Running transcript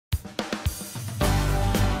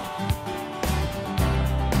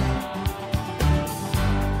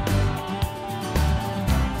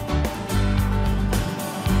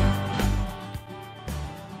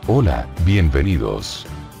Hola, bienvenidos.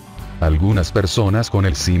 Algunas personas con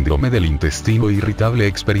el síndrome del intestino irritable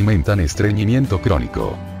experimentan estreñimiento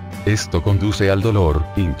crónico. Esto conduce al dolor,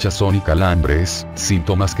 hinchazón y calambres,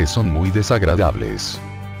 síntomas que son muy desagradables.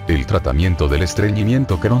 El tratamiento del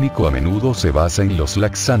estreñimiento crónico a menudo se basa en los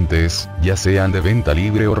laxantes, ya sean de venta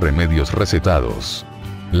libre o remedios recetados.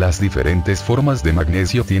 Las diferentes formas de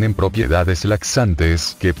magnesio tienen propiedades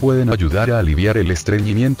laxantes que pueden ayudar a aliviar el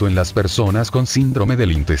estreñimiento en las personas con síndrome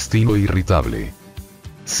del intestino irritable.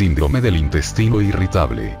 Síndrome del intestino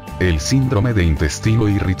irritable. El síndrome de intestino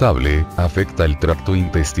irritable afecta el tracto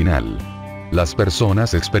intestinal. Las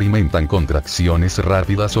personas experimentan contracciones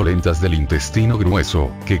rápidas o lentas del intestino grueso,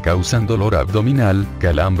 que causan dolor abdominal,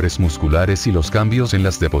 calambres musculares y los cambios en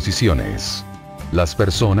las deposiciones. Las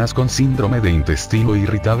personas con síndrome de intestino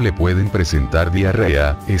irritable pueden presentar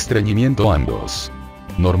diarrea, estreñimiento o ambos.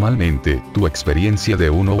 Normalmente, tu experiencia de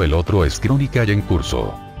uno o el otro es crónica y en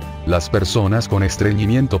curso. Las personas con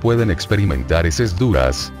estreñimiento pueden experimentar heces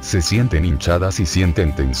duras, se sienten hinchadas y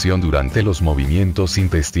sienten tensión durante los movimientos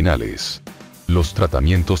intestinales. Los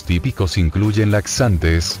tratamientos típicos incluyen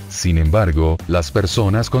laxantes, sin embargo, las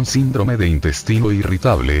personas con síndrome de intestino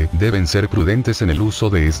irritable deben ser prudentes en el uso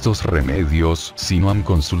de estos remedios si no han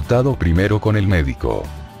consultado primero con el médico.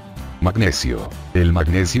 Magnesio. El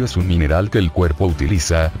magnesio es un mineral que el cuerpo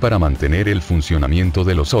utiliza para mantener el funcionamiento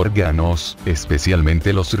de los órganos,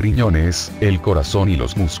 especialmente los riñones, el corazón y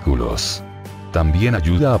los músculos. También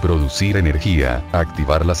ayuda a producir energía,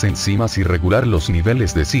 activar las enzimas y regular los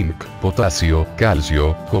niveles de zinc, potasio,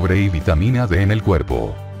 calcio, cobre y vitamina D en el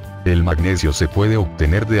cuerpo. El magnesio se puede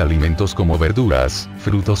obtener de alimentos como verduras,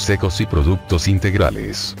 frutos secos y productos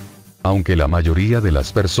integrales. Aunque la mayoría de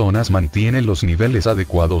las personas mantienen los niveles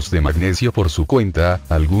adecuados de magnesio por su cuenta,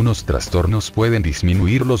 algunos trastornos pueden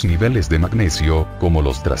disminuir los niveles de magnesio, como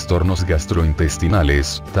los trastornos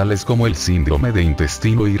gastrointestinales, tales como el síndrome de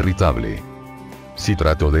intestino irritable.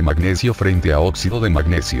 Citrato de magnesio frente a óxido de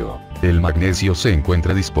magnesio. El magnesio se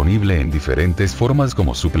encuentra disponible en diferentes formas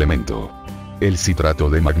como suplemento. El citrato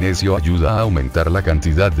de magnesio ayuda a aumentar la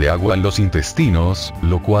cantidad de agua en los intestinos,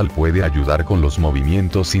 lo cual puede ayudar con los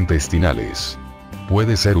movimientos intestinales.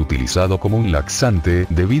 Puede ser utilizado como un laxante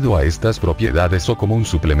debido a estas propiedades o como un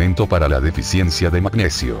suplemento para la deficiencia de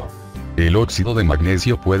magnesio. El óxido de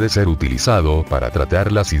magnesio puede ser utilizado para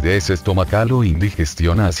tratar la acidez estomacal o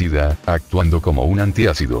indigestión ácida, actuando como un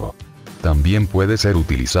antiácido. También puede ser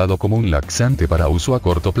utilizado como un laxante para uso a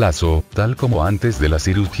corto plazo, tal como antes de la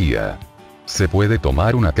cirugía. Se puede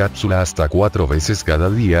tomar una cápsula hasta 4 veces cada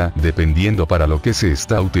día, dependiendo para lo que se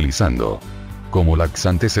está utilizando. Como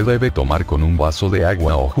laxante se debe tomar con un vaso de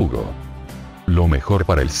agua o jugo. Lo mejor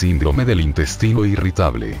para el síndrome del intestino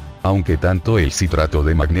irritable. Aunque tanto el citrato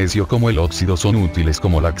de magnesio como el óxido son útiles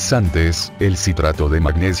como laxantes, el citrato de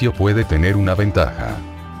magnesio puede tener una ventaja.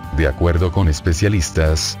 De acuerdo con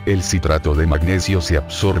especialistas, el citrato de magnesio se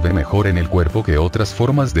absorbe mejor en el cuerpo que otras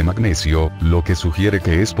formas de magnesio, lo que sugiere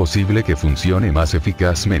que es posible que funcione más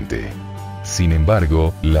eficazmente. Sin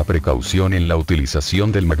embargo, la precaución en la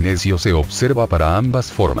utilización del magnesio se observa para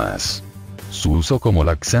ambas formas. Su uso como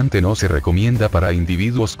laxante no se recomienda para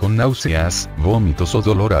individuos con náuseas, vómitos o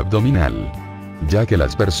dolor abdominal. Ya que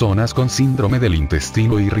las personas con síndrome del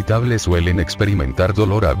intestino irritable suelen experimentar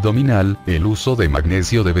dolor abdominal, el uso de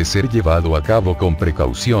magnesio debe ser llevado a cabo con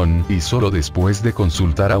precaución y solo después de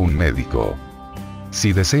consultar a un médico.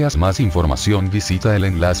 Si deseas más información, visita el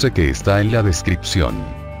enlace que está en la descripción.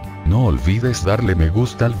 No olvides darle me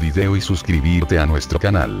gusta al video y suscribirte a nuestro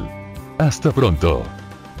canal. Hasta pronto.